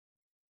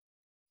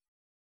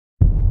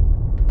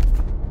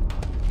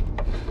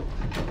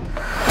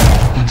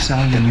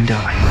sound and you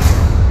die.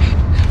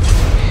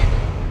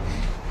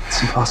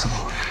 It's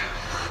impossible.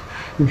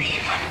 You're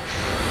human.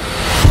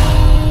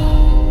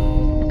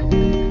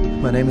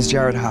 My name is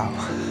Jared Howe.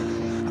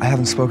 I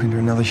haven't spoken to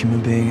another human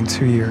being in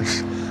 2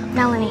 years.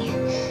 Melanie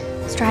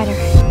Stryder.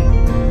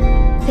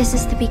 This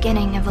is the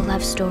beginning of a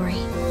love story.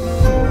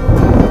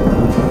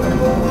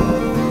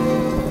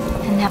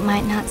 And that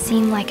might not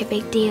seem like a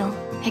big deal,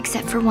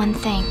 except for one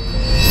thing.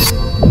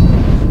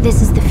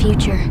 This is the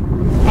future,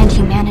 and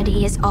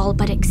humanity is all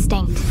but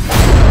extinct.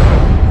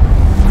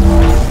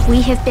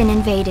 We have been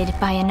invaded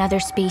by another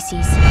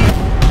species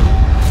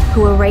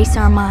who erase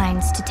our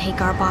minds to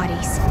take our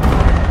bodies.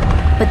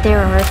 But there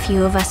are a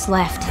few of us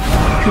left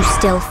who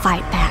still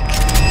fight back.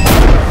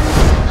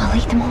 I'll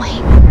lead them away.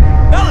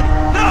 Melanie,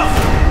 no!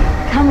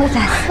 Come with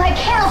us. Like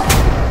hell!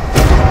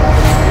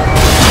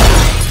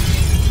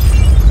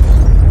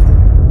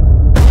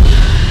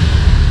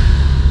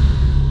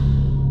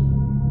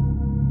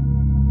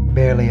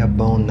 Barely a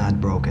bone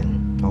not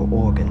broken, or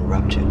organ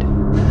ruptured.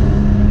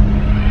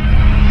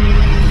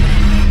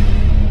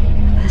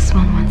 This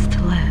one wants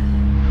to live.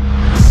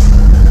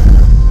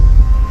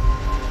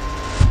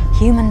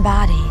 Human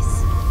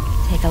bodies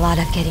take a lot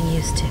of getting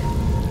used to.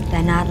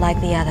 They're not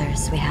like the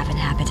others we have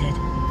inhabited.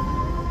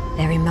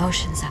 Their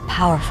emotions are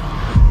powerful.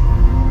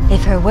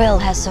 If her will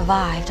has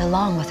survived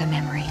along with her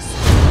memories,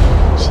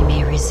 she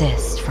may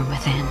resist from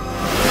within.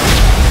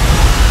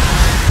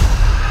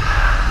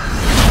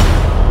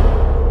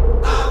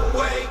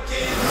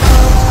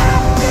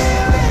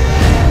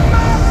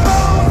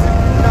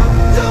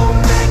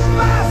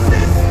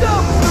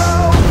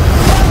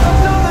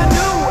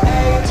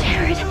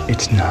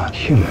 It's not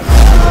human.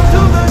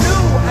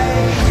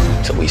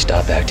 Till we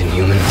stop acting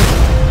human.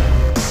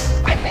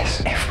 I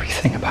miss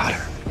everything about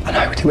her, and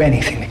I would do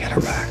anything to get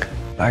her back.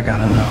 I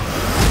gotta know,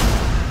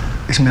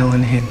 is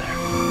Melanie in there?